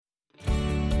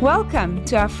Welcome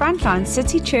to our Frontline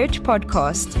City Church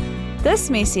podcast. This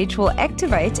message will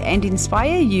activate and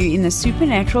inspire you in the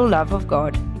supernatural love of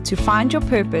God to find your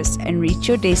purpose and reach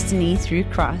your destiny through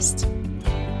Christ.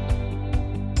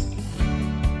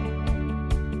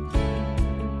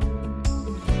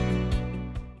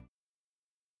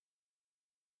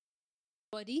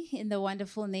 In the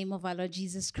wonderful name of our Lord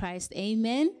Jesus Christ,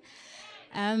 amen.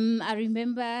 I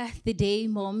remember the day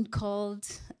Mom called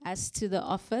us to the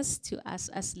office to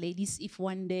ask us ladies if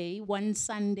one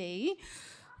Sunday,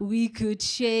 we could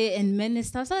share and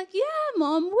minister. I was like, yeah,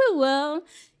 Mom, we will,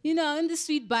 in the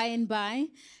sweet by and by.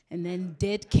 And then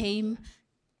Dad came,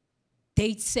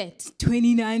 date set,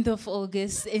 29th of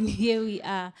August, and here we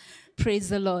are. Praise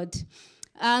the Lord.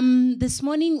 This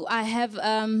morning I have...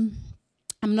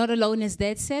 I'm not alone, as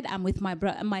Dad said. I'm with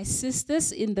my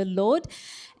sisters in the Lord.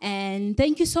 And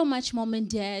thank you so much, Mom and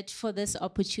Dad, for this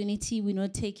opportunity. We're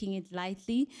not taking it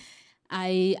lightly.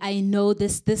 I know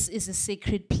this is a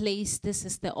sacred place. This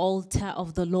is the altar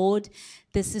of the Lord.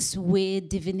 This is where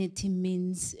divinity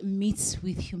meets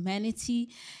with humanity,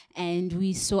 and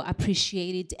we so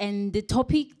appreciate it. And the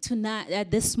topic tonight,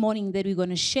 this morning, that we're going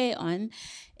to share on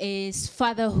is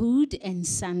fatherhood and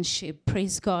sonship.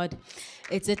 Praise God.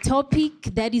 It's a topic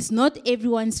that is not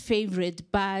everyone's favorite,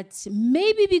 but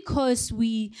maybe because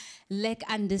we lack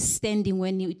understanding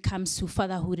when it comes to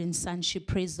fatherhood and sonship.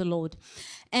 Praise the Lord.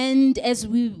 And as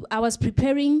I was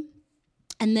preparing,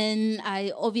 and then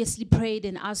I obviously prayed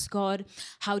and asked God,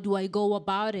 how do I go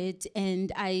about it? And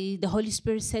the Holy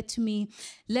Spirit said to me,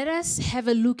 let us have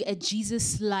a look at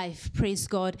Jesus' life, praise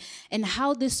God, and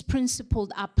how this principle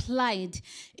applied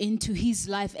into his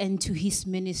life and to his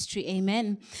ministry,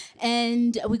 amen.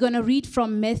 And we're going to read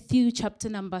from Matthew chapter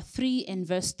number 3 and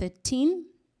verse 13.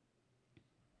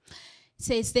 It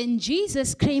says, then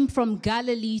Jesus came from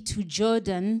Galilee to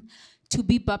Jordan to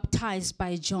be baptized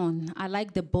by John. I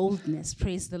like the boldness,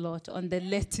 praise the Lord, on the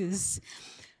letters.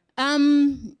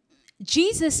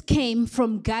 Jesus came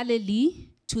from Galilee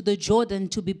to the Jordan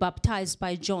to be baptized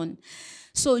by John.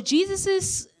 So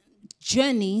Jesus's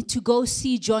journey to go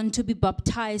see John to be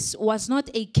baptized was not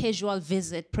a casual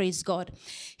visit, praise God.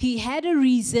 He had a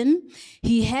reason,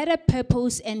 he had a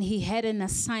purpose, and he had an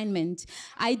assignment.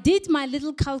 I did my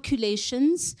little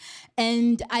calculations,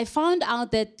 and I found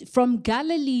out that from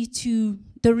Galilee to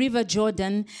the River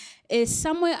Jordan is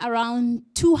somewhere around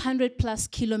 200 plus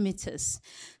kilometers.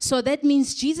 So that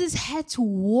means Jesus had to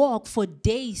walk for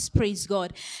days, praise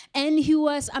God. And he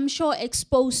was, I'm sure,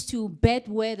 exposed to bad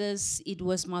weathers. It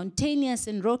was mountainous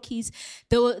and rockies.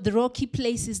 The rocky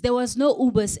places. There was no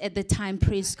Ubers at the time,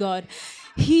 praise God.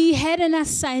 He had an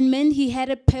assignment, he had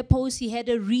a purpose, he had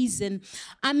a reason.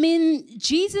 I mean,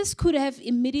 Jesus could have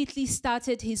immediately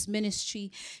started his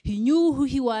ministry. He knew who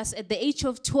he was at the age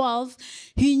of 12.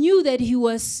 He knew that he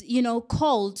was,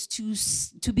 called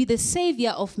to be the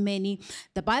savior of many.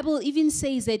 The Bible even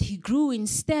says that he grew in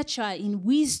stature, in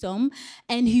wisdom,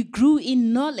 and he grew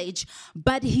in knowledge.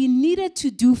 But he needed to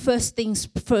do first things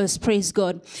first, praise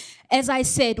God. As I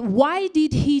said, why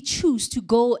did he choose to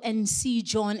go and see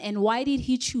John, and why did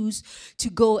he choose to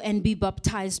go and be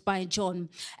baptized by John?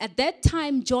 At that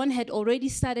time, John had already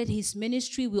started his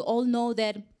ministry. We all know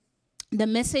that the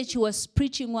message he was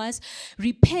preaching was,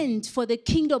 repent, for the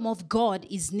kingdom of God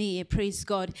is near. Praise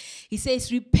God. He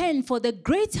says, repent, for the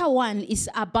greater one is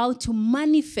about to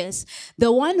manifest, the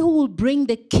one who will bring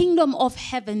the kingdom of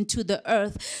heaven to the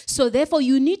earth. So therefore,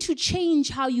 you need to change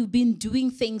how you've been doing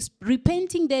things.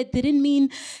 Repenting there didn't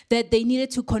mean that they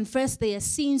needed to confess their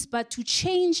sins, but to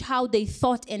change how they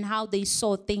thought and how they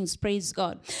saw things. Praise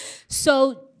God.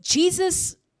 So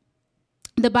Jesus,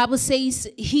 the Bible says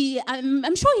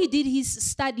I'm sure he did his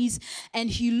studies and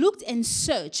he looked and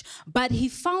searched, but he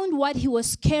found what he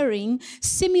was carrying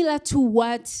similar to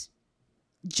what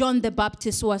John the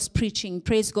Baptist was preaching,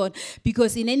 praise God,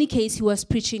 because in any case, he was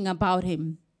preaching about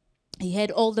him. He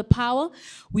had all the power.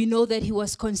 We know that he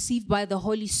was conceived by the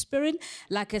Holy Spirit.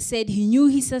 Like I said, he knew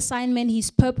his assignment,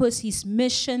 his purpose, his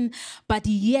mission, but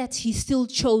yet he still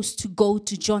chose to go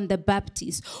to John the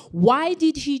Baptist. Why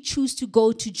did he choose to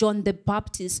go to John the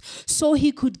Baptist? So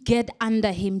he could get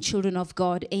under him, children of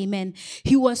God. Amen.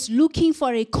 He was looking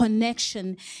for a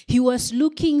connection. He was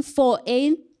looking for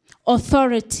an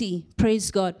authority.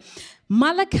 Praise God.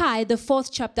 Malachi, the 4th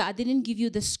chapter, I didn't give you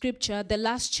the scripture, the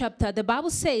last chapter, the Bible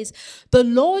says, the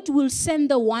Lord will send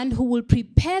the one who will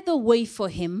prepare the way for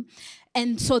him.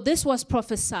 And so this was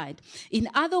prophesied. In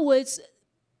other words,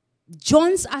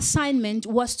 John's assignment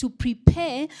was to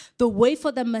prepare the way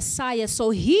for the Messiah. So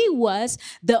he was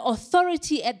the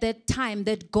authority at that time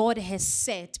that God has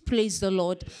set. Praise the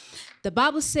Lord. The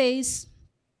Bible says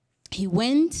he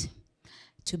went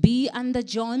to be under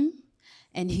John.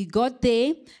 And he got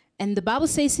there. And the Bible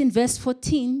says in verse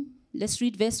 14, let's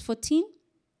read verse 14.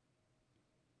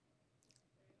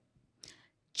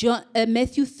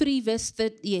 Matthew 3, verse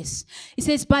 30, yes. It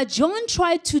says, but John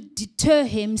tried to deter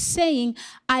him, saying,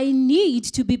 I need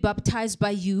to be baptized by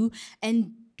you,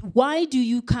 and why do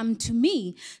you come to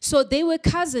me? So they were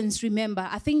cousins, remember.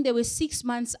 I think they were 6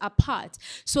 months apart.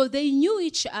 So they knew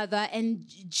each other, and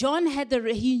John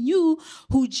he knew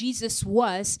who Jesus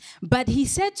was, but he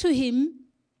said to him,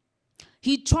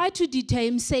 he tried to deter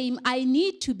him, saying, I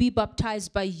need to be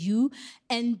baptized by you,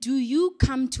 and do you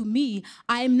come to me?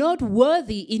 I am not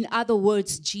worthy, in other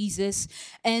words, Jesus.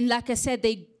 And like I said,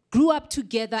 they grew up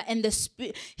together, and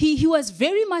he was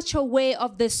very much aware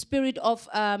of the spirit of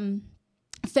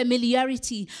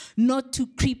familiarity, not to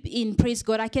creep in. Praise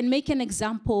God. I can make an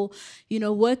example,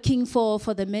 working for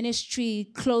the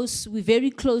ministry, we're very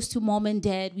close to mom and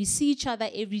dad. We see each other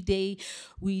every day.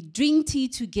 We drink tea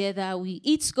together. We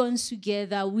eat scones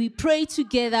together. We pray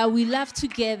together. We laugh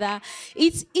together.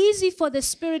 It's easy for the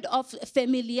spirit of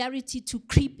familiarity to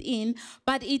creep in,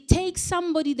 but it takes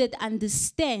somebody that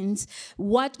understands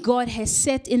what God has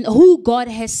set in, who God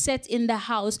has set in the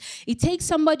house. It takes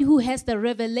somebody who has the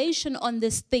revelation on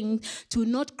this thing to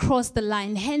not cross the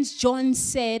line. Hence, John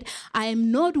said, I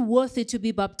am not worthy to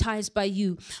be baptized by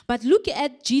you. But look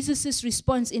at Jesus'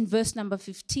 response in verse number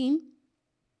 15.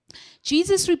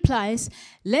 Jesus replies,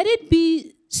 let it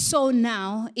be so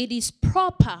now. It is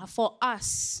proper for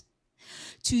us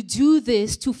to do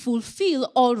this to fulfill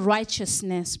all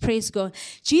righteousness. Praise God.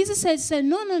 Jesus says,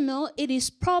 no, it is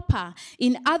proper.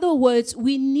 In other words,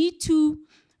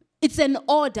 it's an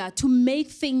order to make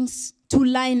things to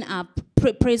line up.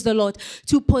 Praise the Lord.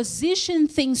 To position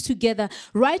things together.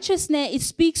 Righteousness, it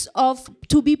speaks of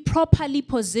to be properly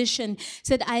positioned.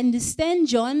 Said, I understand,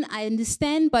 John,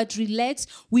 but relax.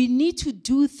 We need to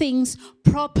do things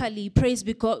properly. Praise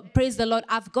the Lord.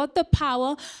 I've got the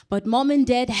power, but mom and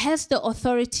dad has the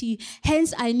authority.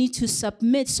 Hence, I need to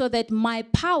submit so that my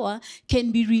power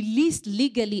can be released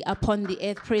legally upon the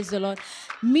earth. Praise the Lord.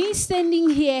 Me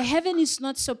standing here, heaven is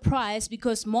not surprised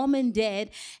because mom and dad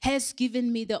has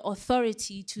given me the authority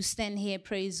to stand here.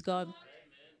 Praise God.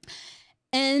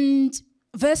 And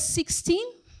verse 16,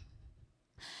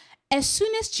 as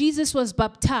soon as Jesus was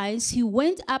baptized, he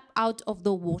went up out of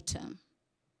the water.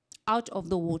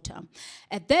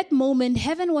 At that moment,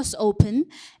 heaven was open,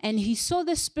 and he saw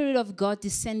the Spirit of God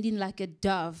descending like a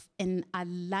dove and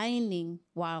aligning,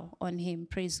 on him.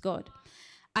 Praise God.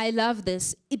 I love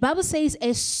this. The Bible says,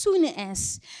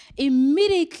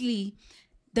 immediately,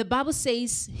 the Bible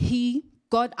says he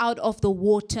got out of the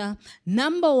water.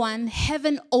 Number one,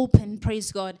 heaven opened,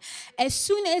 praise God. As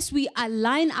soon as we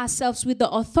align ourselves with the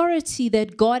authority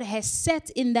that God has set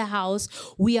in the house,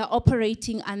 we are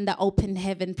operating under open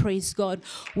heaven, praise God.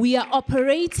 We are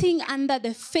operating under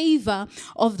the favor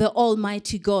of the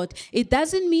Almighty God. It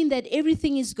doesn't mean that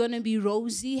everything is going to be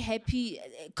rosy, happy,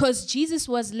 because Jesus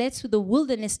was led to the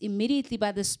wilderness immediately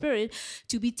by the Spirit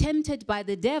to be tempted by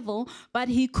the devil, but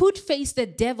he could face the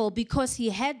devil because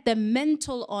he had the mental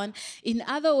on. In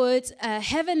other words,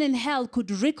 heaven and hell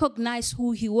could recognize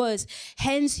who he was.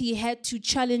 Hence, he had to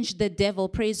challenge the devil.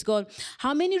 Praise God.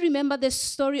 How many remember the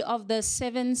story of the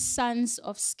 7 sons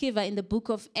of Sceva in the book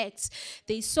of Acts?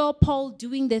 They saw Paul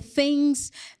doing the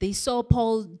things. They saw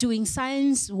Paul doing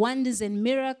signs, wonders, and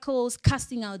miracles,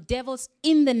 casting out devils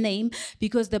in the name,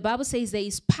 because the Bible says there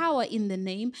is power in the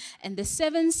name. And the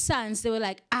 7 sons, they were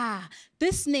like,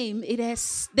 this name,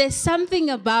 there's something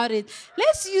about it.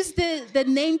 Let's use the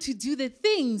name to do the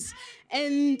things.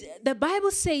 And the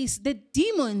Bible says the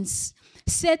demons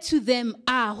said to them,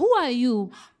 who are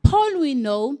you? Paul we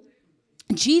know,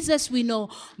 Jesus we know,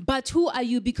 but who are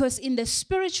you? Because in the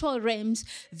spiritual realms,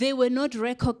 they were not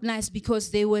recognized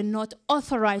because they were not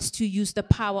authorized to use the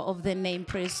power of the name.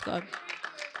 Praise God.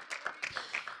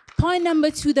 Point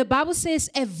number 2, the Bible says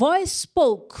a voice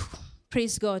spoke.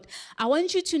 Praise God. I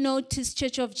want you to notice,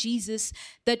 Church of Jesus,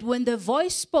 that when the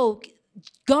voice spoke,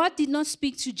 God did not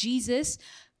speak to Jesus.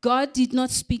 God did not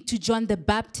speak to John the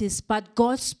Baptist, but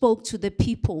God spoke to the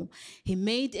people. He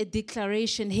made a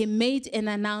declaration. He made an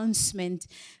announcement.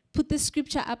 Put the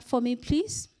scripture up for me,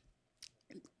 please.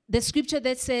 The scripture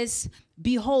that says,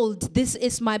 Behold, this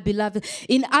is my beloved.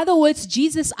 In other words,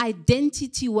 Jesus'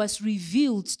 identity was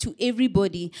revealed to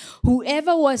everybody.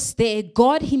 Whoever was there,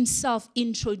 God himself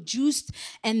introduced,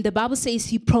 and the Bible says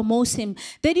he promotes him.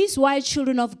 That is why,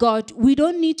 children of God, we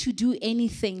don't need to do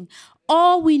anything.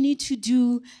 All we need to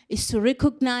do is to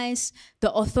recognize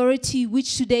the authority,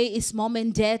 which today is mom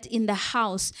and dad in the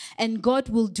house, and God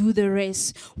will do the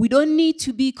rest. We don't need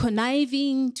to be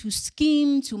conniving, to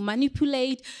scheme, to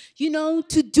manipulate,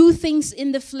 to do things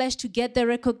in the flesh to get the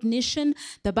recognition.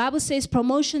 The Bible says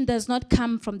promotion does not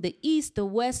come from the east, the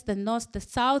west, the north, the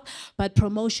south, but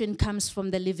promotion comes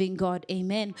from the living God.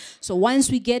 Amen. So once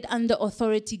we get under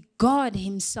authority, God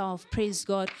himself, praise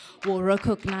God, will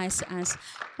recognize us.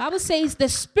 The Bible says the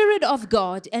Spirit of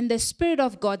God and the Spirit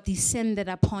of God descended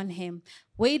upon him.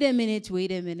 Wait a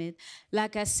minute.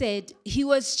 Like I said, he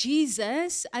was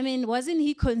Jesus. Wasn't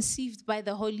he conceived by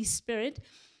the Holy Spirit?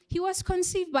 He was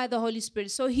conceived by the Holy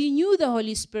Spirit. So he knew the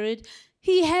Holy Spirit.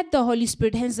 He had the Holy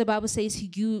Spirit. Hence the Bible says he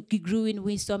grew in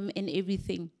wisdom and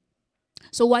everything.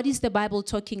 So what is the Bible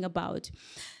talking about?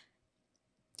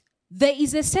 There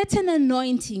is a certain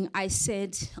anointing, I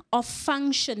said, of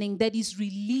functioning that is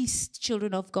released,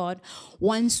 children of God,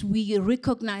 once we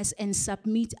recognize and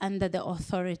submit under the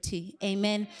authority.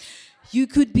 Amen. You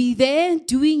could be there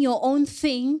doing your own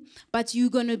thing, but you're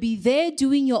going to be there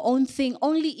doing your own thing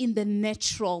only in the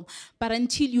natural. But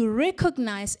until you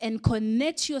recognize and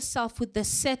connect yourself with the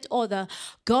set order,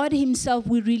 God himself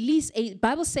will release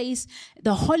Bible says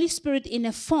the Holy Spirit in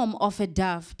a form of a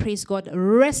dove, praise God,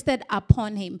 rested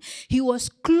upon him. He was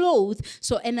clothed,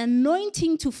 so an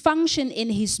anointing to function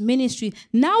in his ministry.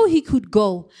 Now he could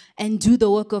go and do the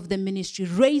work of the ministry,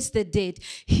 raise the dead,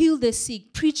 heal the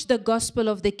sick, preach the gospel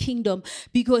of the kingdom,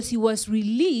 because he was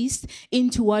released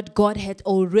into what God had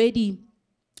already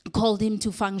called him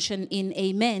to function in.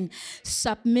 Amen.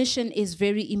 Submission is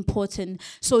very important.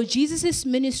 So Jesus'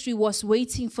 ministry was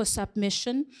waiting for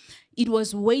submission. It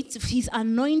was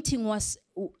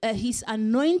his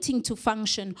anointing to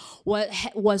function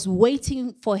was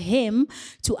waiting for him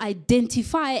to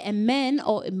identify a man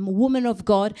or a woman of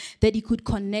God that he could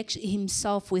connect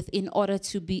himself with in order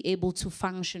to be able to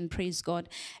function. Praise God.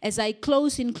 As I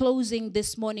closing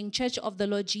this morning, Church of the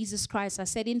Lord Jesus Christ, I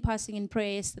said in passing in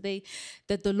prayer yesterday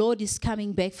that the Lord is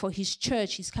coming back for his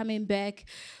church. He's coming back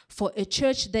for a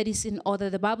church that is in order.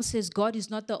 The Bible says God is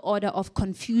not the order of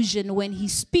confusion. When he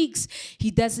speaks,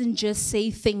 he doesn't just say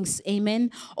things.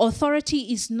 Amen.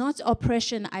 Authority is not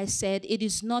oppression, I said. It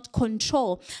is not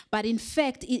control. But in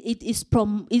fact, and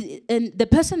the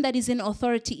person that is in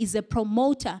authority is a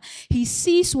promoter. He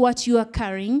sees what you are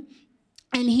carrying,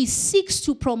 and he seeks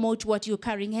to promote what you're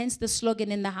carrying. Hence, the slogan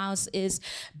in the house is,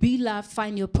 be loved,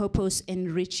 find your purpose,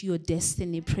 and reach your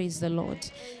destiny. Praise the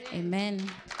Lord. Amen.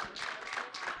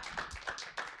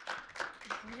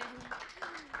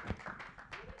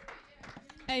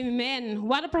 Amen.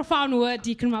 What a profound word,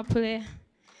 Deacon Mapule.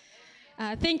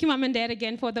 Thank you, Mom and Dad,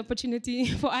 again for the opportunity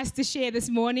for us to share this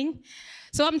morning.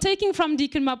 So I'm taking from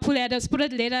Deacon Mapule, the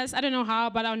spirit letters. I don't know how,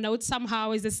 but our notes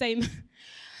somehow is the same.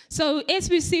 So as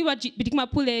we see what Deacon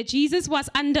Mapule, Jesus was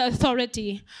under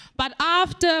authority. But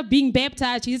after being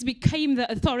baptized, Jesus became the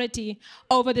authority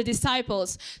over the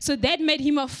disciples. So that made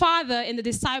him a father and the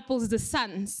disciples the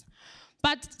sons.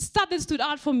 But stuff that stood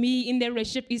out for me in their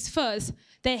relationship is first,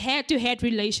 they head-to-head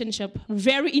relationship.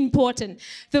 Very important.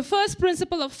 The first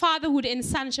principle of fatherhood and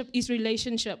sonship is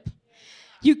relationship.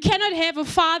 You cannot have a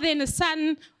father and a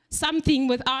son something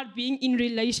without being in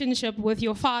relationship with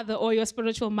your father or your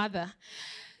spiritual mother.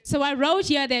 So I wrote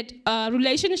here that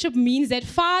relationship means that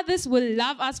fathers will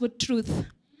love us with truth,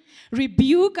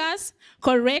 rebuke us,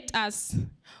 correct us.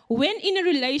 When in a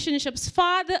relationship,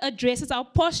 father addresses our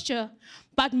posture,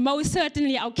 but most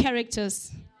certainly our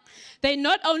characters. They're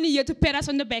not only here to pat us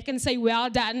on the back and say, well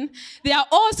done. They are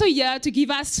also here to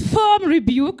give us firm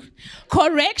rebuke,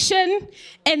 correction,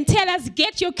 and tell us,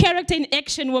 get your character in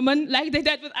action, woman, like they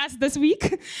did with us this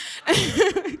week.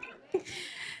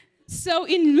 So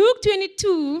in Luke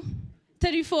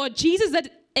 22:34, Jesus did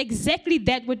exactly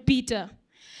that with Peter.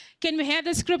 Can we have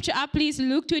the scripture up, please?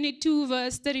 Luke 22,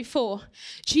 verse 34.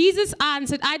 Jesus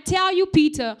answered, I tell you,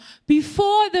 Peter,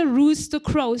 before the rooster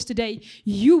crows today,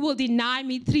 you will deny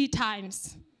me 3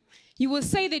 times. You will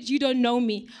say that you don't know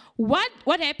me.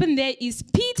 What happened there is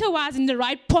Peter was in the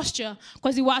right posture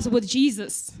because he was with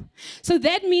Jesus. So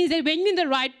that means that when you're in the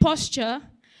right posture,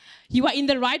 you are in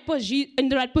the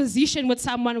right position with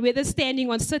someone, whether standing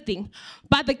or sitting.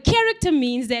 But the character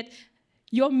means that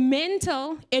your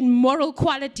mental and moral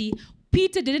quality,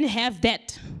 Peter didn't have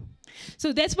that.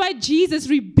 So that's why Jesus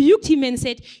rebuked him and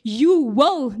said, you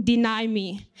will deny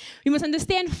me. We must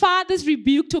understand Father's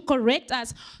rebuke to correct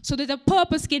us so that the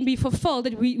purpose can be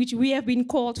fulfilled which we have been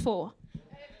called for.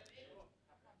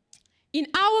 In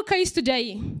our case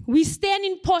today, we stand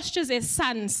in postures as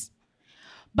sons,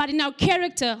 but in our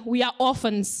character, we are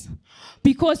orphans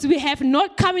because we have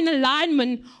not come in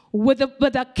alignment with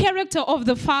the character of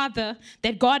the Father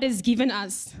that God has given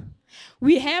us.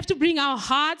 We have to bring our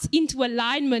hearts into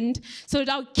alignment so that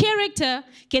our character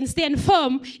can stand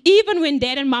firm even when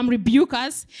dad and mom rebuke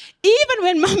us, even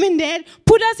when mom and dad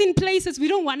put us in places we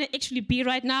don't want to actually be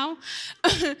right now.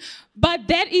 But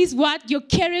that is what your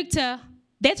character,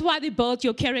 that's why they built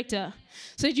your character,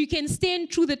 so that you can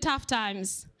stand through the tough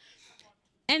times.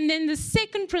 And then the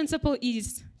second principle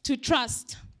is to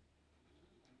trust.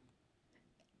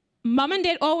 Mom and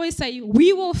dad always say,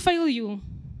 we will fail you.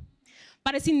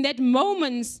 But it's in that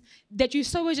moments that you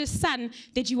saw as your son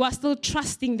that you are still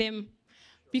trusting them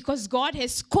because God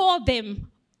has called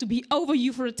them to be over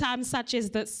you for a time such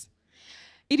as this.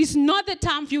 It is not the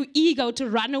time for your ego to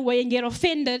run away and get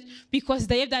offended because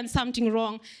they have done something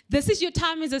wrong. This is your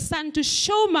time as a son to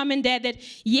show mom and dad that,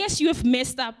 yes, you have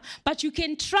messed up, but you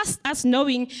can trust us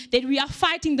knowing that we are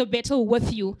fighting the battle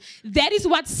with you. That is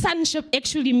what sonship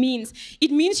actually means.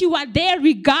 It means you are there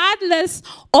regardless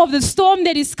of the storm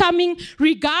that is coming,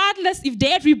 regardless if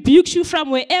dad rebukes you from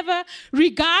wherever,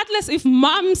 regardless if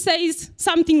mom says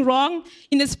something wrong.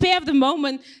 In the spare of the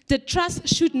moment, the trust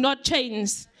should not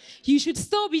change. You should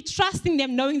still be trusting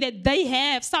them, knowing that they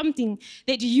have something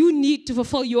that you need to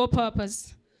fulfill your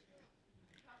purpose.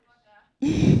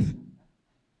 The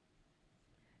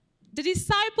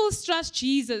disciples trust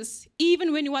Jesus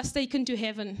even when he was taken to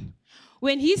heaven.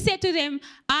 When he said to them,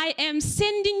 I am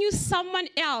sending you someone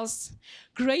else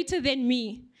greater than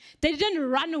me. They didn't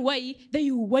run away,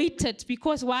 they waited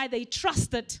because why? They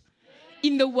trusted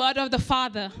in the word of the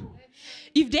Father.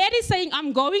 If dad is saying,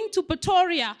 I'm going to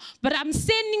Pretoria, but I'm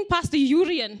sending Pastor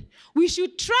Urian, we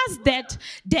should trust that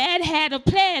dad had a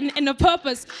plan and a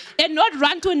purpose and not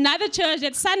run to another church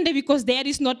that Sunday because dad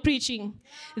is not preaching.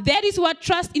 That is what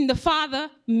trust in the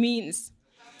Father means.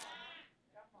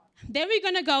 Then we're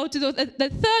going to go to the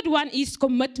third one is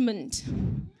commitment.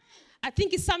 I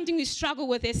think it's something we struggle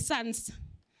with as sons,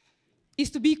 is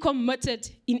to be committed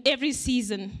in every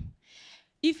season.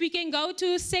 If we can go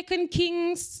to 2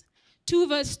 Kings 2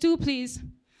 verse 2, please.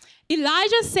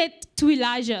 Elijah said to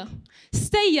Elijah,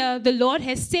 stay here, the Lord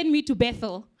has sent me to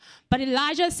Bethel. But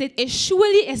Elijah said, as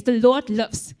surely as the Lord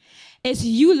lives, as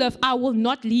you live, I will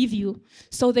not leave you.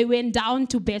 So they went down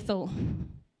to Bethel.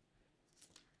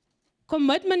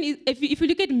 Commitment is, if you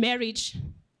look at marriage,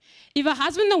 if a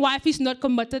husband and wife is not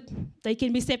committed, they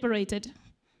can be separated.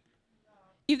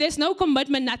 If there's no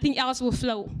commitment, nothing else will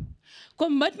flow.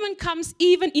 Commitment comes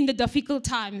even in the difficult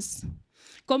times.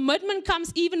 Commitment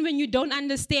comes even when you don't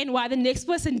understand why the next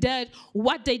person did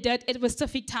what they did at a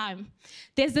specific time.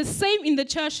 There's the same in the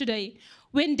church today.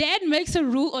 When dad makes a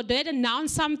rule or dad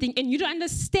announces something and you don't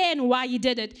understand why he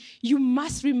did it, you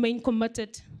must remain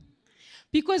committed.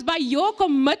 Because by your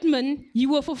commitment, you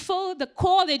will fulfill the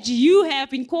call that you have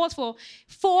been called for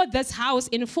this house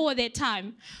and for that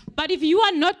time. But if you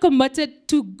are not committed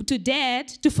to dad,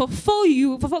 to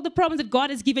fulfill the promise that God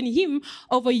has given him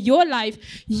over your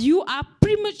life, you are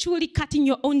prematurely cutting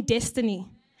your own destiny.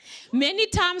 Many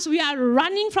times we are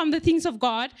running from the things of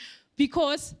God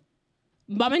because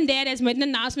mom and dad has made an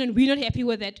announcement and we're not happy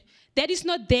with it. That is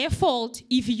not their fault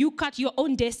if you cut your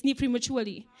own destiny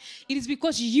prematurely. It is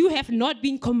because you have not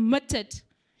been committed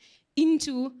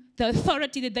into the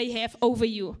authority that they have over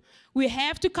you. We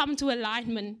have to come to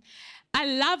alignment. I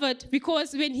love it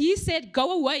because when he said,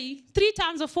 go away, 3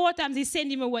 times or 4 times he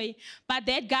sent him away. But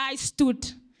that guy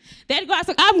stood. That guy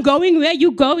said, I'm going where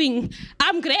you're going.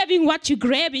 I'm grabbing what you're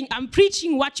grabbing. I'm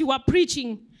preaching what you are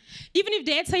preaching. Even if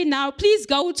dad say now, please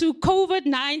go to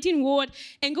COVID-19 ward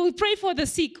and go pray for the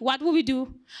sick, what will we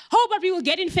do? Oh, but we will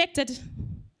get infected.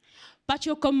 But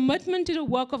your commitment to the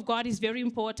work of God is very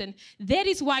important. That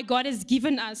is why God has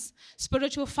given us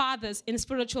spiritual fathers and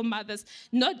spiritual mothers,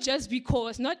 not just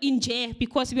because, not in jail,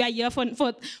 because we are here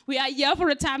for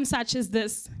a time such as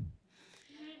this.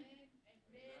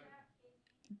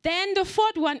 Then the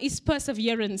fourth one is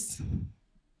perseverance.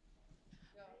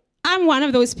 I'm one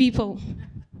of those people.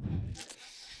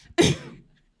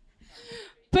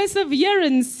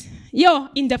 Perseverance,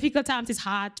 in difficult times is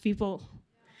hard, people.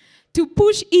 To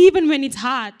push even when it's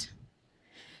hard.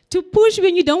 To push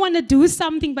when you don't want to do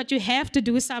something, but you have to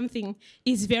do something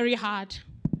is very hard.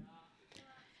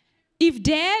 If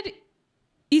dad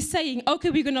is saying, okay,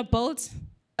 we're going to build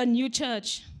a new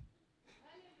church,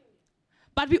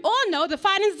 But we all know the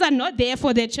finances are not there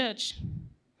for their church.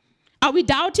 Are we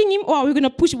doubting him, or are we going to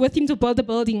push with him to build the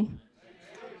building?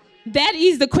 That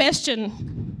is the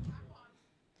question.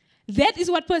 That is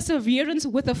what perseverance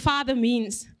with the Father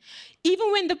means.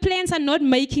 Even when the plans are not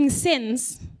making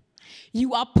sense,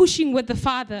 you are pushing with the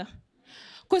Father.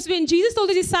 Because when Jesus told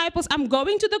the disciples, I'm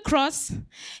going to the cross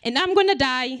and I'm going to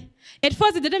die, at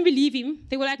first they didn't believe him.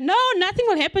 They were like, no, nothing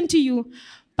will happen to you.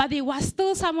 But there was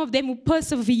still some of them who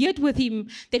persevered with him,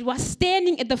 that was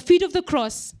standing at the feet of the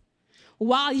cross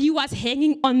while he was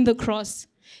hanging on the cross,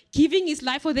 giving his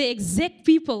life for the exact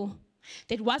people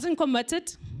that wasn't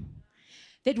committed,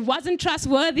 that wasn't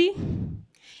trustworthy,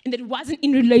 and that wasn't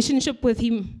in relationship with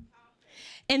him.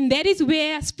 And that is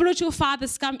where spiritual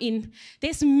fathers come in.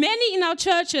 There's many in our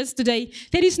churches today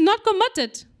that is not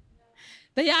committed.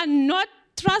 They are not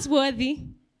trustworthy,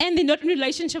 and they're not in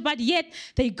relationship, but yet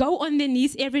they go on their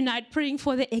knees every night praying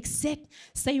for the exact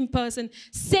same person,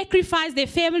 sacrifice their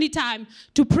family time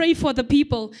to pray for the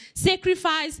people,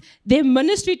 sacrifice their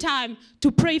ministry time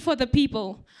to pray for the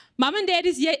people. Mom and dad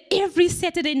is here every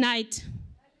Saturday night.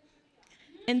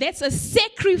 And that's a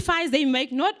sacrifice they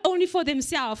make, not only for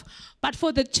themselves, but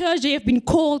for the church they have been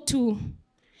called to.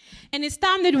 And it's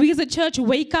time that we as a church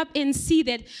wake up and see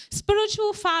that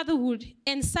spiritual fatherhood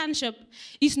and sonship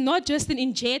is not just an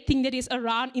injet thing that is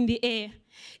around in the air.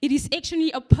 It is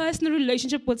actually a personal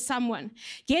relationship with someone.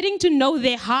 Getting to know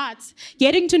their hearts,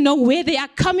 getting to know where they are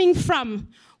coming from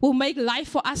will make life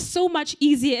for us so much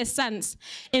easier as sons.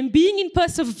 And being in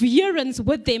perseverance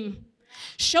with them,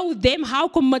 show them how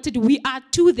committed we are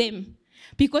to them,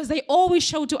 because they always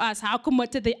show to us how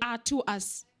committed they are to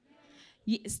us.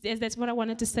 Yes, that's what I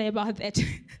wanted to say about that.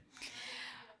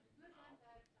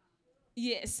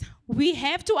 Yes, we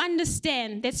have to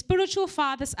understand that spiritual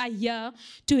fathers are here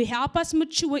to help us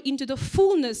mature into the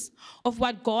fullness of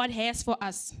what God has for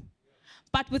us.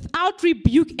 But without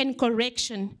rebuke and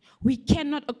correction, we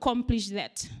cannot accomplish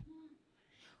that.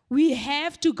 We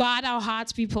have to guard our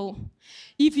hearts, people.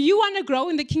 If you want to grow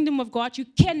in the kingdom of God, you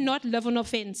cannot live on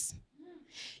offense.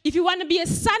 If you want to be a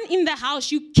son in the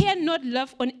house, you cannot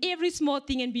live on every small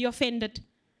thing and be offended.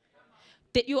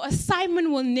 That your assignment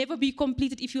will never be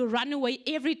completed if you run away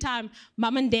every time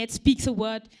mom and dad speaks a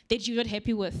word that you're not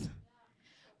happy with.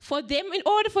 For them, in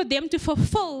order for them to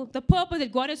fulfill the purpose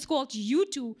that God has called you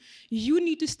to, you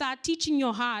need to start teaching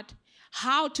your heart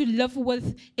how to live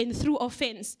with and through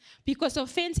offense. Because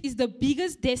offense is the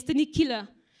biggest destiny killer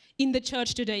in the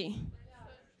church today.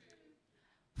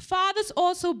 Fathers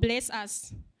also bless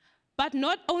us, but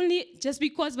not only just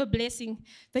because of a blessing,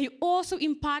 they also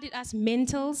imparted us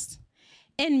mentals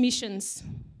and missions.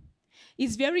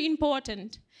 It's very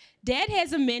important. Dad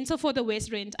has a mentor for the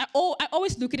West Rand. I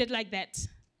always look at it like that.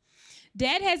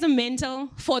 Dad has a mentor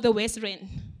for the West Rand.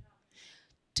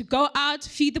 To go out,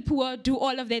 feed the poor, do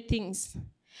all of that things.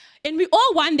 And we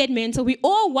all want that mentor. We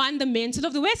all want the mentor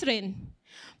of the West Rand.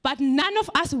 But none of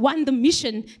us want the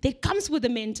mission that comes with the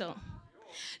mentor.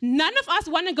 None of us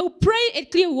want to go pray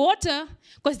at Clearwater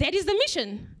because that is the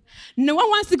mission. No one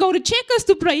wants to go to Checkers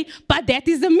to pray, but that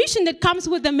is the mission that comes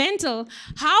with the mantle.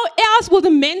 How else will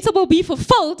the mantle be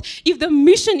fulfilled if the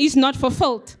mission is not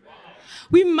fulfilled?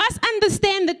 We must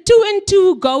understand that 2 and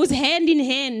 2 goes hand in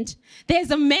hand.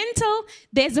 There's a mantle,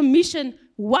 there's a mission,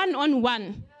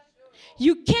 one-on-one.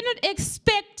 You cannot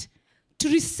expect to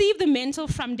receive the mantle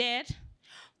from dad,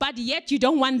 but yet you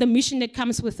don't want the mission that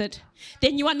comes with it.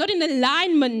 Then you are not in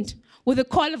alignment with the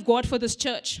call of God for this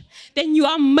church. Then you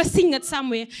are missing it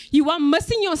somewhere. You are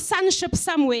missing your sonship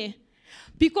somewhere.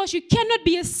 Because you cannot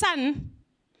be a son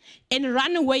and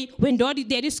run away when dad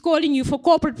is calling you for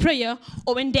corporate prayer,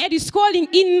 or when dad is calling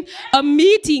in a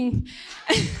meeting.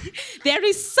 There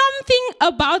is something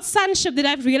about sonship that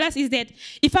I've realized is that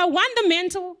if I want the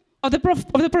mantle of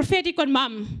the prophetic on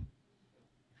mom,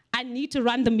 I need to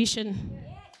run the mission.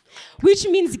 Which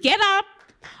means get up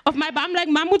of my bum, like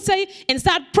mom would say, and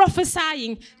start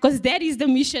prophesying, because that is the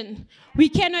mission. We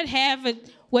cannot have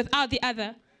it without the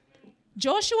other.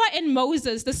 Joshua and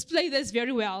Moses display this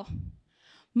very well.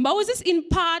 Moses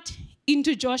impart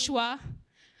into Joshua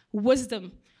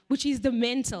wisdom, which is the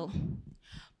mantle.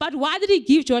 But why did he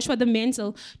give Joshua the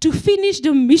mantle? To finish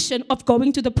the mission of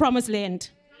going to the promised land.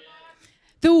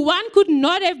 The one could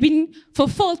not have been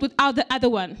fulfilled without the other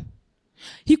one.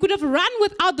 He could have run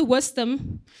without the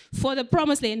wisdom for the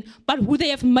promised land, but would they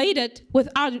have made it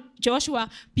without Joshua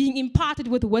being imparted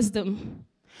with wisdom?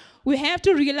 We have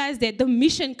to realize that the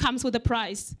mission comes with a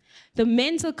price. The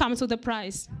mantle comes with a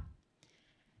price.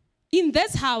 In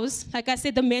this house, like I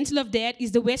said, the mantle of dad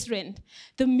is the West Rand.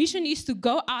 The mission is to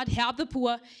go out, help the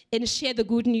poor, and share the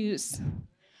good news.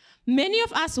 Many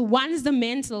of us want the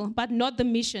mantle, but not the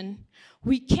mission.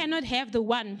 We cannot have the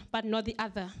one, but not the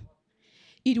other.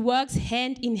 It works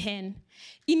hand in hand.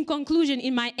 In conclusion,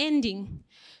 in my ending,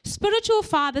 spiritual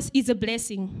fathers is a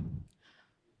blessing.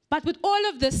 But with all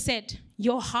of this said,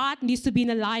 your heart needs to be in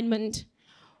alignment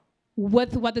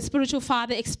with what the spiritual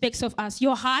father expects of us.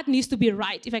 Your heart needs to be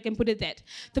right, if I can put it that.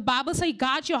 The Bible says,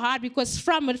 guard your heart because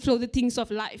from it flow the things of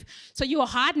life. So your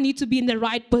heart needs to be in the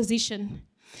right position.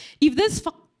 If this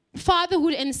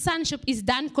fatherhood and sonship is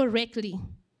done correctly,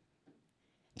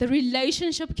 the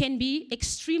relationship can be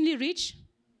extremely rich,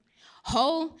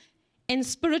 whole, and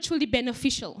spiritually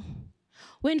beneficial.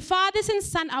 When fathers and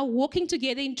sons are walking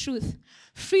together in truth,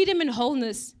 freedom and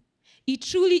wholeness, it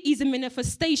truly is a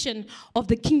manifestation of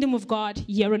the kingdom of God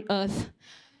here on earth.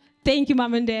 Thank you,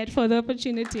 Mom and Dad, for the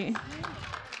opportunity.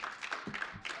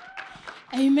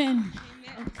 Amen.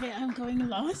 Okay, I'm going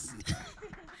last.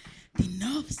 The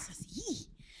nerves.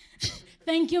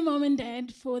 Thank you, Mom and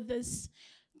Dad, for this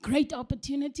great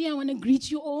opportunity. I want to greet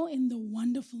you all in the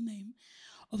wonderful name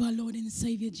of our Lord and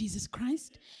Savior, Jesus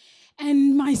Christ.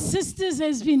 And my sisters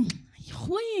has been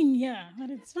whooing here, but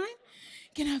it's fine.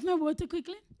 Can I have my water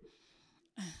quickly?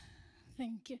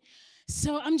 Thank you.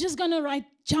 So I'm just going to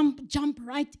jump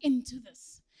right into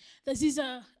this. This is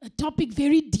a topic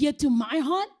very dear to my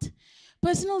heart.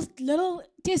 Personal little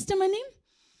testimony.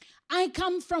 I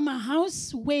come from a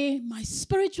house where my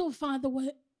spiritual father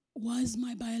was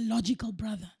my biological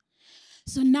brother.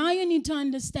 So now you need to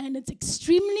understand it's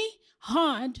extremely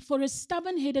hard for a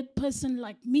stubborn-headed person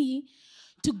like me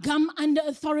to come under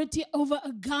authority over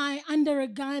under a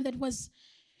guy that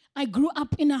I grew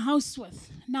up in a house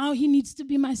with. Now he needs to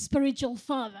be my spiritual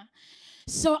father.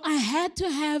 So I had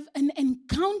to have an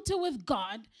encounter with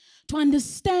God to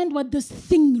understand what this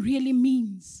thing really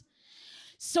means.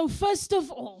 So first of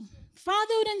all,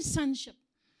 fatherhood and sonship.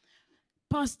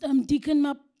 Pastor Deacon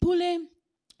Mapule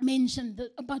mentioned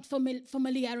about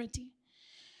familiarity.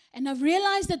 And I've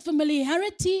realized that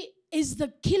familiarity is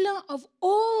the killer of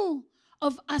all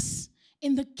of us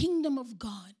in the kingdom of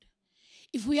God.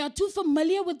 If we are too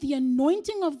familiar with the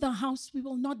anointing of the house, we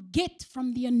will not get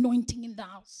from the anointing in the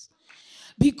house.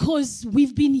 Because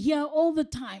we've been here all the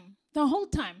time, the whole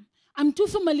time. I'm too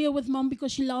familiar with Mom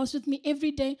because she laughs with me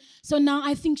every day. So now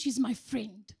I think she's my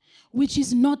friend, which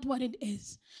is not what it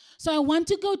is. So I want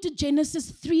to go to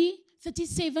Genesis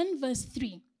 3:37, verse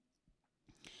 3.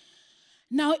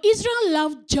 Now Israel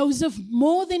loved Joseph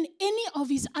more than any of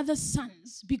his other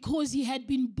sons because he had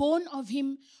been born of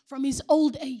him from his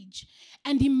old age.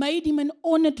 And he made him an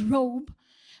ornate robe,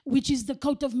 which is the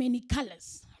coat of many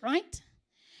colors, right?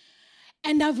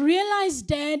 And I've realized,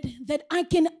 Dad, that I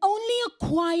can only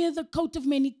acquire the coat of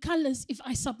many colors if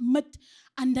I submit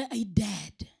under a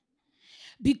dad.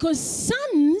 Because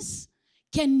sons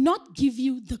cannot give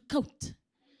you the coat.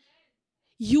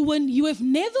 You have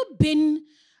never been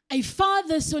a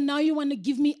father, so now you want to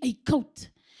give me a coat.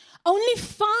 Only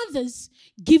fathers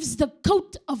gives the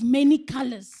coat of many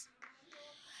colors.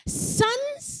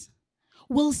 Sons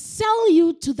will sell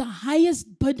you to the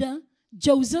highest bidder,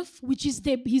 Joseph, which is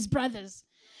his brothers.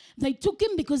 They took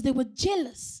him because they were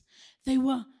jealous. They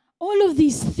were all of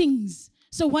these things.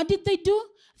 So what did they do?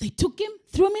 They took him,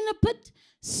 threw him in a pit,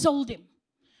 sold him.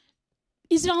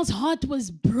 Israel's heart was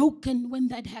broken when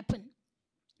that happened.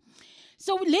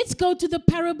 So let's go to the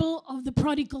parable of the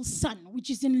prodigal son,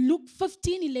 which is in Luke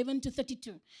 15:11-32.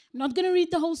 I'm not going to read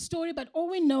the whole story, but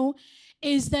all we know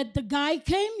is that the guy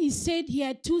came. He said he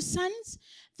had 2 sons.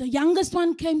 The youngest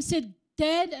one came, said,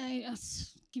 Dad,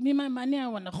 give me my money. I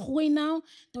want to gooi now.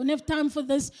 Don't have time for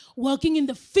this. Working in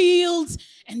the fields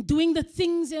and doing the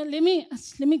things. Let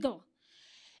me go.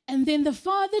 And then the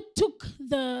father took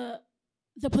the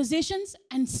possessions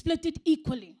and split it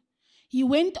equally. He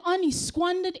went on, he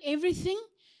squandered everything.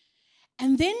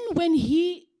 And then when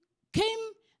he came,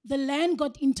 the land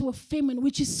got into a famine,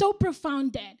 which is so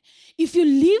profound, Dad. If you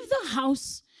leave the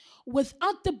house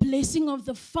without the blessing of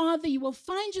the Father, you will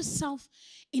find yourself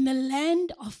in a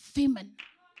land of famine.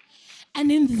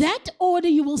 And in that order,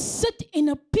 you will sit in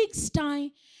a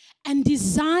pigsty and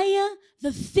desire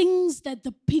the things that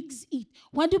the pigs eat.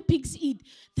 What do pigs eat?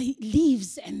 They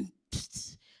leaves and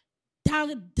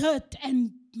dirt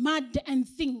and mud and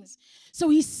things. So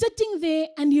he's sitting there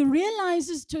and he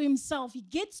realizes to himself, he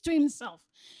gets to himself,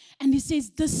 and he says,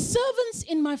 the servants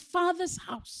in my father's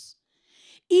house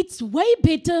eats way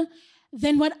better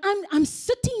than what I'm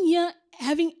sitting here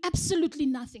having absolutely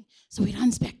nothing. So he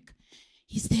runs back.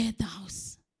 He's there at the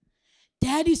house.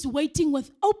 Dad is waiting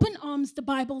with open arms, the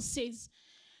Bible says.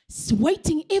 He's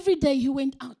waiting every day. He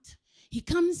went out. He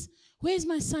comes, where's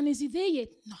my son? Is he there yet?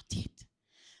 Not yet.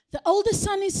 The older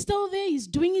son is still there. He's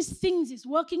doing his things. He's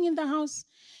working in the house.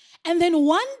 And then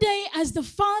one day, as the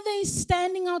father is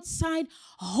standing outside,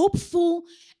 hopeful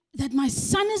that my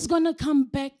son is going to come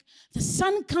back, the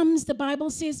son comes, the Bible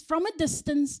says, from a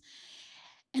distance.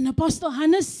 And Apostle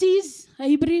Hannah sees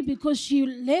Abri because she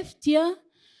left here.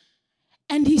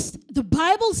 And the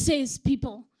Bible says,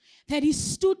 people, that he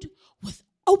stood with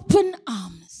open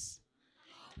arms,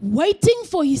 waiting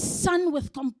for his son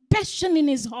with compassion in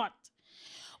his heart.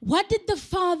 What did the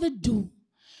father do?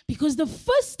 Because the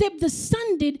first step the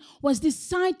son did was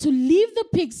decide to leave the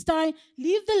pigsty,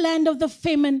 leave the land of the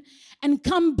famine, and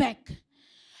come back.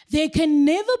 There can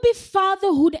never be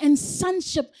fatherhood and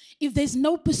sonship if there's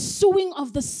no pursuing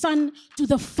of the son to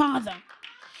the father.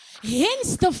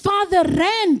 Hence, the father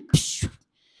ran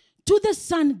to the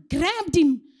son, grabbed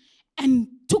him, and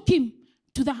took him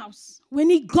to the house. When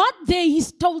he got there, he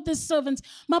told the servants,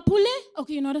 Mapule,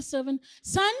 okay, you're not a servant,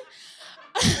 son,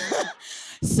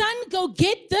 son, go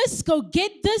get this, go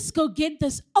get this, go get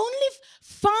this. Only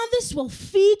fathers will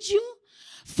feed you,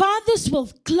 fathers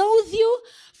will clothe you,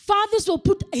 fathers will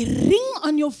put a ring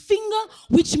on your finger,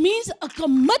 which means a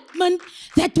commitment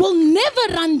that will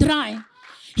never run dry.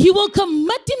 He will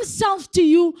commit himself to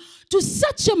you to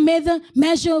such a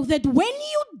measure that when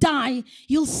you die,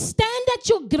 he'll stand at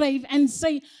your grave and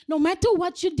say, no matter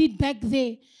what you did back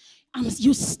there,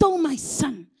 you're still my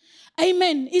son.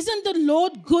 Amen. Isn't the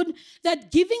Lord good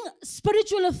that giving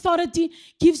spiritual authority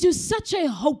gives you such a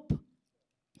hope?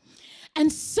 And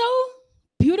so,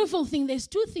 beautiful thing, there's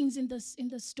two things in this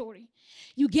story.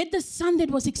 You get the son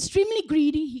that was extremely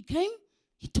greedy. He came,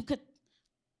 he took it.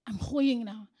 I'm hoying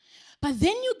now. But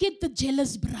then you get the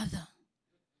jealous brother.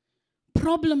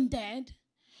 Problem, Dad.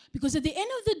 Because at the end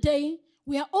of the day,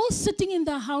 we are all sitting in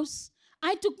the house.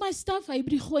 I took my stuff, I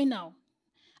hoy now.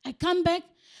 I come back.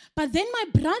 But then my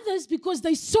brothers, because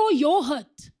they saw your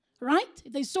hurt, right?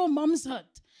 They saw mom's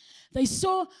hurt. They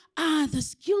saw,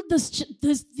 this killed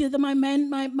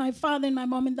my father and my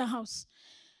mom in the house.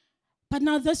 But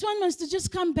now this one wants to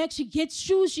just come back. She gets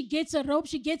shoes, she gets a robe,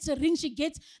 she gets a ring, she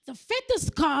gets the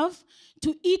fattest calf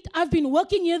to eat. I've been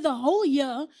working here the whole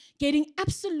year, getting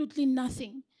absolutely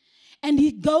nothing. And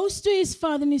he goes to his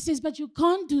father and he says, but you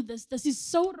can't do this. This is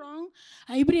so wrong.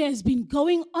 Abri has been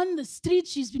going on the street.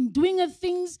 She's been doing her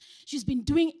things. She's been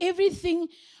doing everything.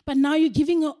 But now you're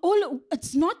giving her all.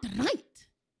 It's not right.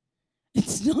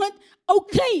 It's not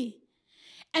okay.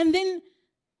 And then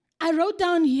I wrote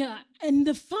down here, and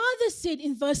the father said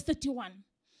in verse 31,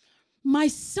 my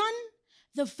son,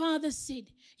 the father said,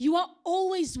 you are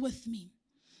always with me,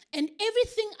 and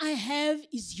everything I have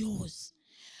is yours.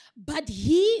 But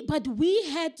we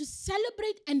had to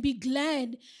celebrate and be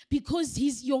glad because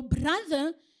your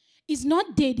brother is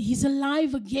not dead. He's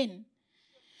alive again.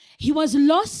 He was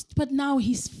lost, but now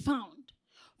he's found.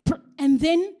 And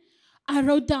then I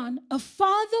wrote down, a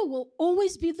father will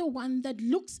always be the one that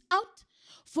looks out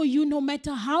for you no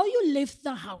matter how you left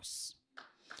the house.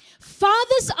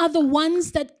 Fathers are the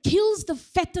ones that kills the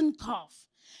fattened calf.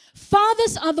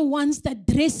 Fathers are the ones that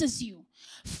dresses you.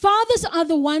 Fathers are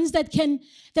the ones that can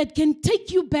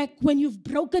take you back when you've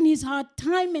broken his heart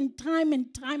time and time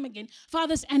and time again.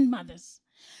 Fathers and mothers.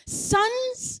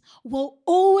 Sons will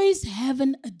always have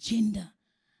an agenda.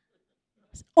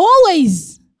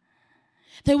 Always.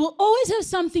 They will always have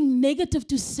something negative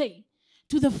to say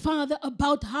to the father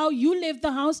about how you left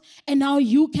the house and how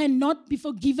you cannot be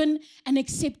forgiven and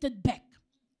accepted back.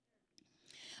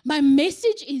 My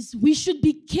message is we should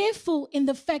be careful in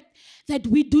the fact that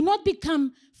we do not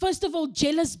become, first of all,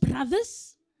 jealous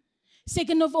brothers,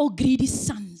 second of all, greedy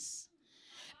sons.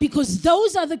 Because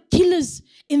those are the killers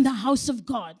in the house of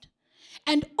God.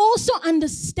 And also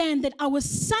understand that our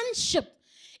sonship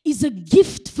is a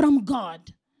gift from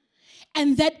God.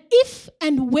 And that if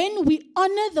and when we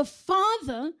honor the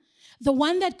Father, the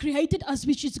one that created us,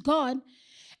 which is God,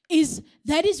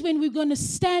 that is when we're going to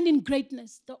stand in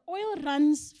greatness. The oil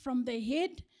runs from the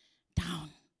head down,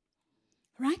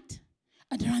 right?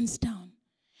 It runs down.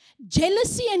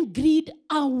 Jealousy and greed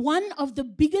are one of the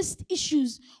biggest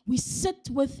issues we sit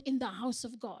with in the house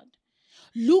of God.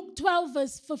 Luke 12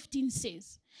 verse 15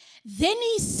 says, then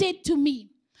he said to me,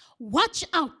 watch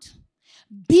out,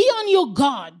 be on your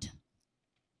guard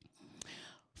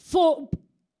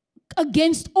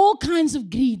against all kinds of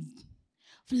greed.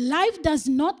 Life does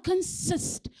not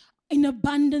consist in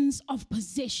abundance of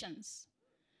possessions.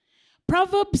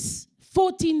 Proverbs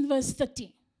 14 verse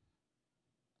 30.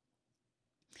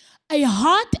 A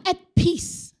heart at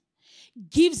peace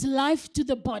gives life to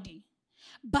the body,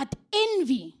 but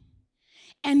envy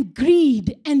and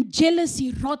greed and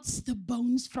jealousy rots the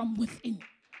bones from within.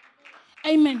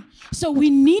 Amen. So we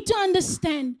need to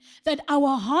understand that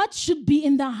our heart should be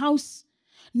in the house,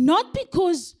 not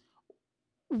because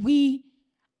we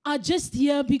are just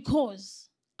here because.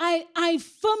 I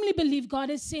firmly believe God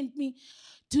has sent me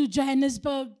to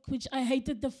Johannesburg, which I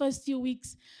hated the first few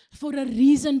weeks for a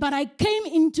reason, but I came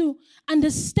into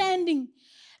understanding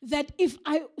that if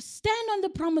I stand on the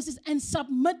promises and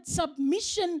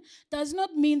submission does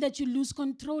not mean that you lose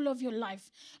control of your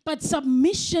life. But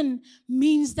submission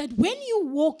means that when you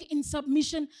walk in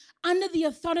submission under the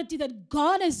authority that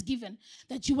God has given,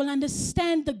 that you will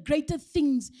understand the greater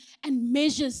things and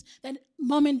measures that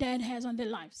mom and dad has on their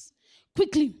lives.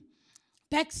 Quickly,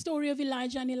 backstory of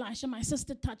Elijah and Elisha, my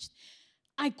sister touched.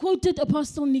 I quoted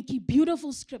Apostle Nikki,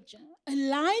 beautiful scripture.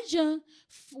 Elijah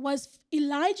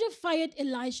fired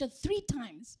Elisha 3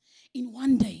 times in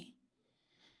one day.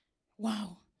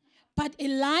 Wow. But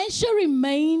Elisha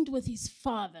remained with his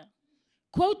father.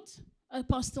 Quote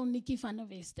Apostle Nikki van der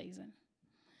Westhuizen.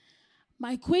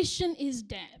 My question is,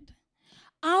 Dad,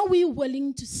 are we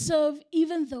willing to serve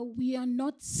even though we are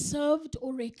not served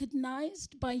or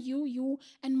recognized by you? You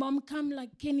and mom come,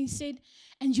 like Kenny said,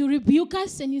 and you rebuke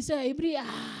us and you say, Abri,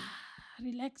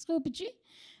 relax, go, Pichi.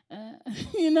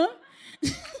 You know?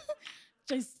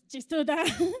 just do that.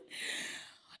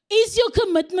 Is your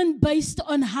commitment based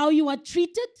on how you are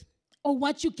treated or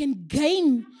what you can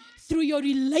gain through your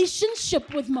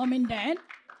relationship with mom and dad?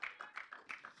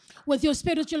 With your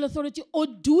spiritual authority, or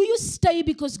do you stay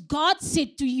because God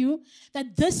said to you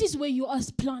that this is where you are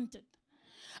planted?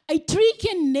 A tree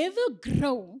can never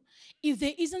grow if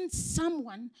there isn't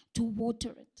someone to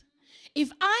water it.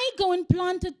 If I go and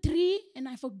plant a tree and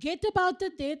I forget about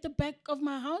it there at the back of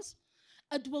my house,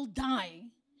 it will die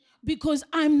because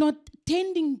I'm not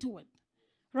tending to it,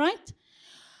 right?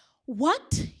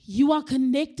 What you are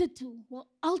connected to will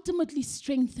ultimately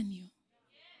strengthen you.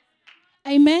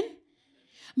 Amen?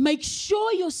 Make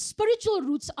sure your spiritual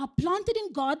roots are planted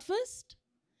in God first,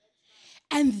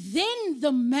 and then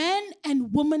the man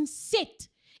and woman set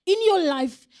in your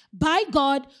life by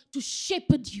God to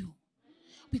shepherd you.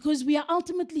 Because we are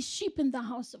ultimately sheep in the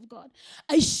house of God.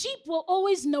 A sheep will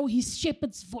always know his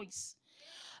shepherd's voice.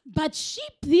 But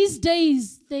sheep these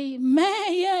days, they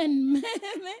meh and meh,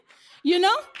 you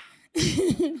know?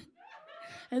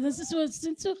 This is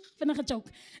a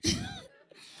joke.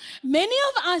 Many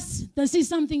of us, this is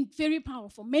something very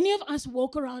powerful. Many of us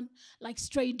walk around like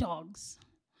stray dogs.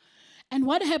 And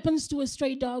what happens to a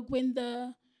stray dog when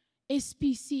the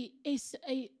SPCA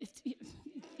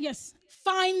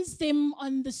finds them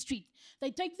on the street? They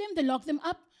take them, they lock them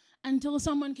up until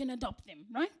someone can adopt them,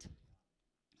 right?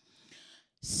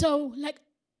 So like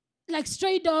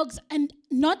stray dogs, and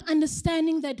not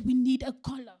understanding that we need a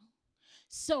collar.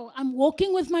 So I'm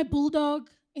walking with my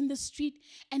bulldog in the street,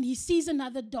 and he sees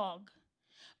another dog,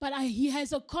 but he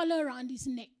has a collar around his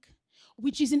neck,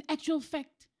 which is in actual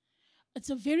fact, it's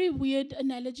a very weird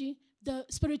analogy, the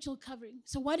spiritual covering.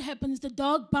 So what happens? The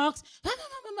dog barks,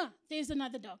 there's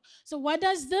another dog. So what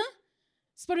does the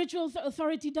spiritual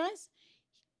authority does?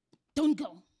 Don't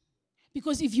go.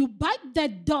 Because if you bite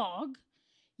that dog,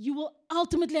 you will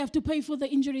ultimately have to pay for the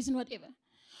injuries and whatever.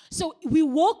 So we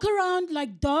walk around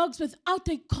like dogs without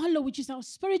a collar, which is our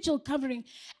spiritual covering.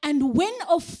 And when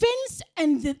offense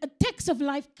and the attacks of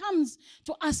life comes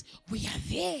to us, we are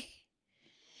there.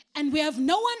 And we have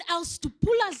no one else to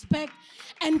pull us back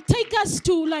and take us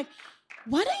to like,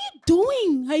 what are you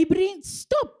doing, Abri?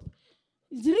 Stop.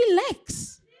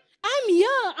 Relax. I'm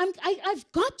here.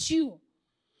 I've got you.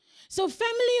 So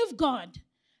family of God,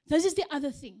 this is the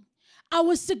other thing.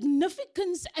 Our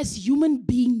significance as human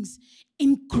beings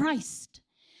in Christ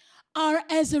are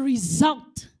as a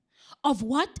result of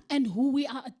what and who we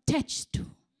are attached to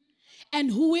and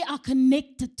who we are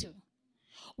connected to.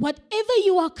 Whatever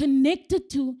you are connected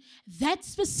to, that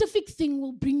specific thing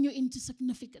will bring you into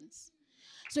significance.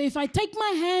 So if I take my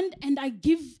hand and I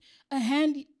give a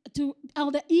hand to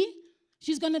Elder E,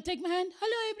 she's going to take my hand.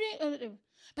 Hello, Abri.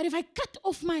 But if I cut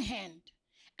off my hand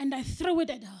and I throw it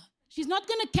at her, she's not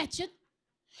going to catch it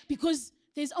because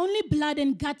there's only blood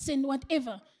and guts and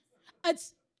whatever.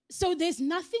 So there's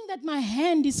nothing that my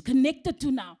hand is connected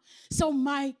to now. So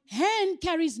my hand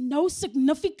carries no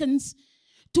significance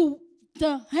to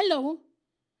the hello.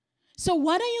 So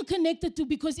what are you connected to?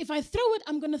 Because if I throw it,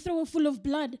 I'm going to throw it full of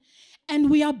blood. And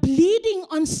we are bleeding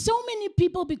on so many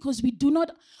people because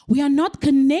we are not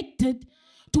connected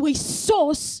to a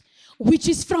source which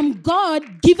is from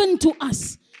God given to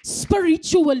us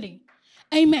spiritually.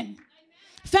 Amen.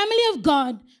 Family of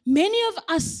God, many of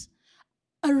us,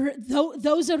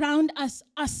 those around us,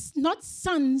 are not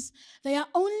sons. They are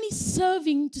only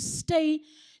serving to stay,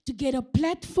 to get a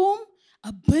platform,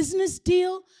 a business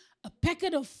deal, a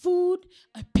packet of food,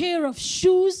 a pair of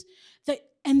shoes,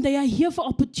 and they are here for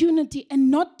opportunity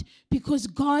and not because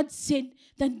God said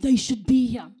that they should be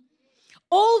here.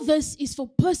 All this is for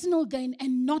personal gain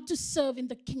and not to serve in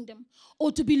the kingdom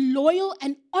or to be loyal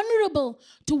and honorable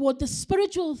toward the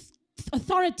spiritual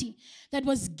authority that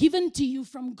was given to you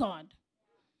from God.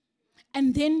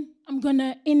 And then I'm going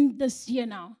to end this here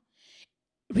now.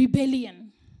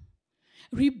 Rebellion.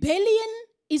 Rebellion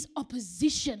is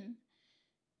opposition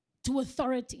to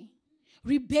authority.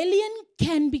 Rebellion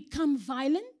can become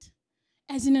violent,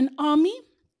 as in an army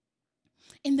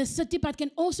in the city, but can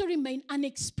also remain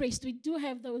unexpressed. We do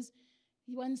have those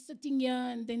ones sitting here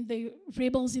and then the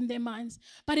rebels in their minds.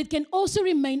 But it can also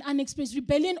remain unexpressed.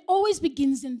 Rebellion always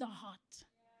begins in the heart.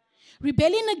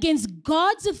 Rebellion against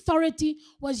God's authority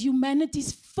was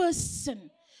humanity's first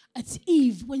sin. It's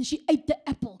Eve when she ate the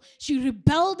apple. She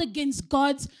rebelled against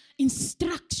God's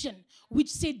instruction, which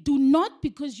said, do not,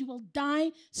 because you will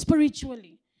die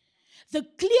spiritually. The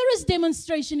clearest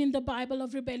demonstration in the Bible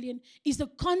of rebellion is the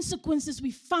consequences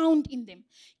we found in them.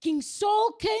 King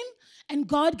Saul came and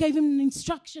God gave him an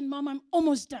instruction. Mom, I'm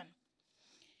almost done.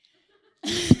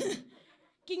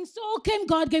 King Saul came,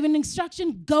 God gave an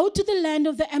instruction, go to the land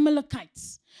of the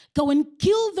Amalekites. Go and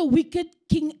kill the wicked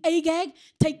King Agag.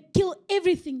 Kill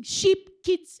everything, sheep,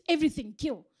 kids, everything,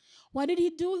 kill. What did he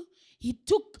do? He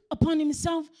took upon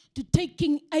himself to take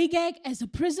King Agag as a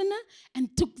prisoner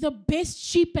and took the best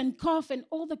sheep and calf and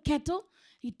all the cattle.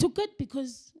 He took it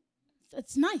because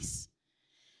it's nice.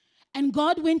 And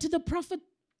God went to the prophet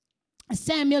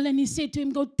Samuel and he said to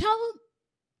him, go tell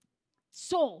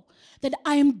Saul that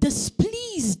I am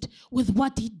displeased with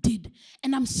what he did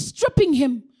and I'm stripping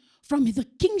him from the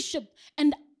kingship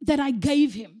and that I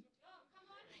gave him.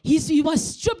 He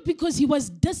was stripped because he was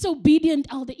disobedient,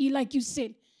 Elder E, like you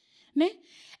said.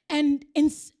 And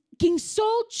King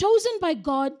Saul, chosen by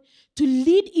God to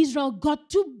lead Israel, got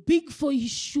too big for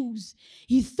his shoes.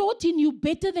 He thought he knew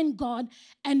better than God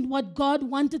and what God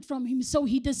wanted from him. So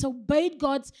he disobeyed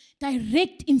God's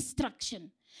direct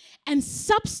instruction and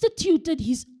substituted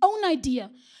his own idea.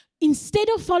 Instead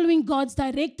of following God's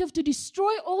directive to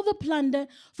destroy all the plunder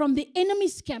from the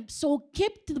enemy's camp, Saul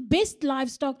kept the best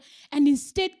livestock and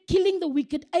instead killing the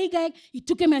wicked Agag, he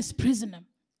took him as prisoner.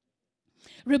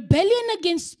 Rebellion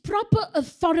against proper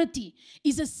authority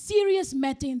is a serious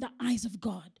matter in the eyes of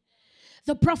God.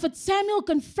 The prophet Samuel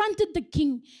confronted the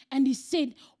king and he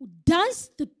said,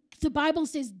 the Bible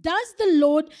says, does the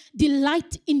Lord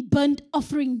delight in burnt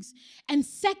offerings and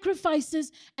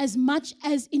sacrifices as much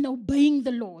as in obeying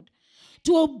the Lord?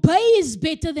 To obey is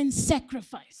better than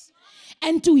sacrifice,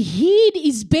 and to heed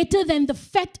is better than the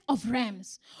fat of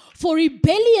rams. For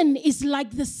rebellion is like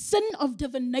the sin of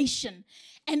divination,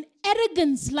 and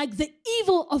arrogance like the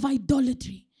evil of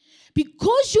idolatry.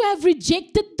 Because you have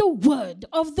rejected the word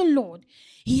of the Lord,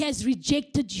 he has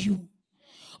rejected you.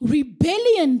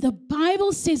 Rebellion, the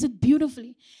Bible says it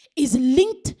beautifully, is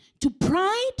linked to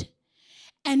pride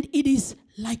and it is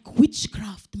like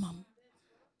witchcraft, Mom.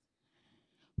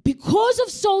 Because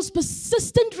of Saul's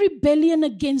persistent rebellion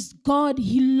against God,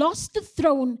 he lost the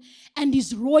throne and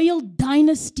his royal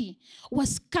dynasty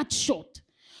was cut short.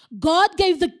 God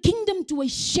gave the kingdom to a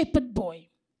shepherd boy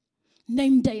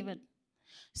named David.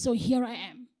 So here I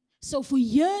am. So for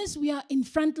years we are in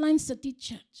Frontline City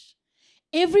Church.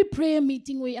 Every prayer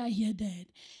meeting we are here, Dad.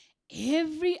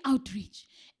 Every outreach.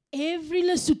 Every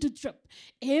Lesotho trip.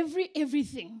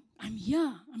 Everything. I'm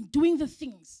here. I'm doing the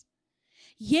things.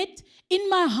 Yet in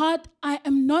my heart, I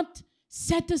am not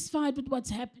satisfied with what's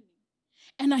happening.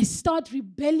 And I start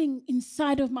rebelling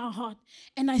inside of my heart.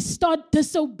 And I start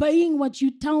disobeying what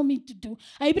you tell me to do.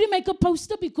 I even make a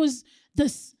poster because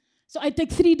this. So I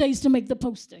take 3 days to make the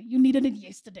poster. You needed it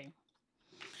yesterday.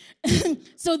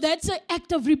 So that's an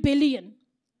act of rebellion.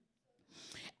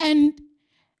 And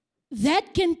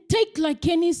that can take, like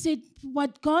Kenny said,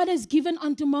 what God has given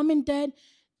unto Mom and Dad,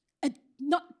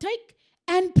 not take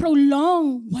and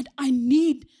prolong what I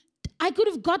need. I could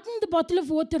have gotten the bottle of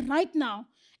water right now,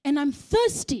 and I'm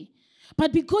thirsty.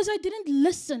 But because I didn't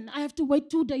listen, I have to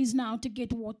wait 2 days now to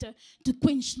get water to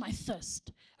quench my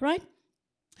thirst, right?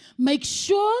 Make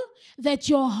sure that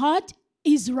your heart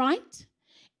is right,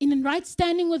 in right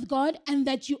standing with God, and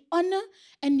that you honor,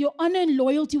 and your honor and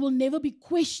loyalty will never be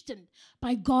questioned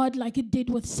by God like it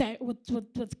did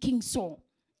with King Saul.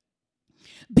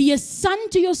 Be a son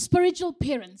to your spiritual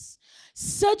parents.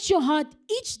 Search your heart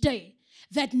each day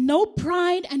that no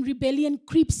pride and rebellion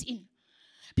creeps in,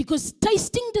 because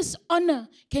tasting dishonor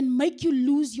can make you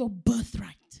lose your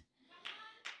birthright.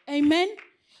 Amen.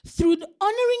 Through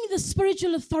honoring the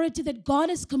spiritual authority that God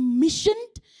has commissioned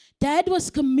Dad was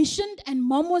commissioned and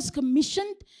mom was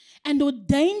commissioned and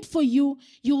ordained for you,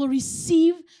 you will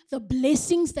receive the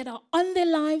blessings that are on their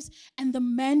lives and the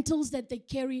mantles that they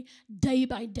carry day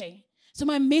by day. So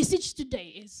my message today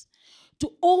is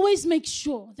to always make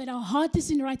sure that our heart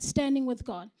is in right standing with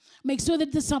God. Make sure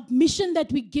that the submission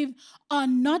that we give are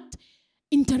not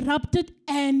interrupted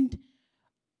and,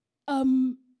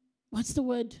 what's the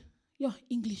word?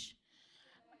 English.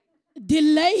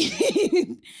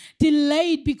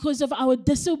 Delayed because of our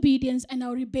disobedience and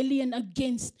our rebellion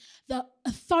against the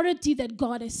authority that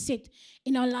God has set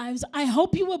in our lives. I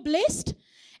hope you were blessed,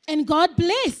 and God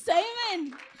bless.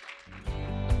 Amen.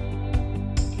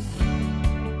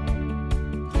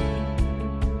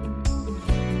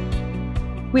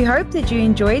 We hope that you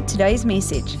enjoyed today's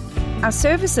message. Our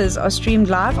services are streamed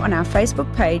live on our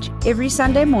Facebook page every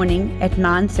Sunday morning at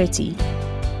 9:30.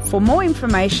 For more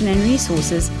information and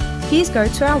resources, please go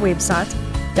to our website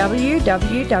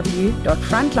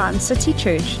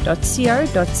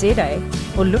www.frontlinecitychurch.co.za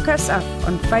or look us up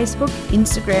on Facebook,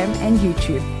 Instagram, and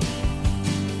YouTube.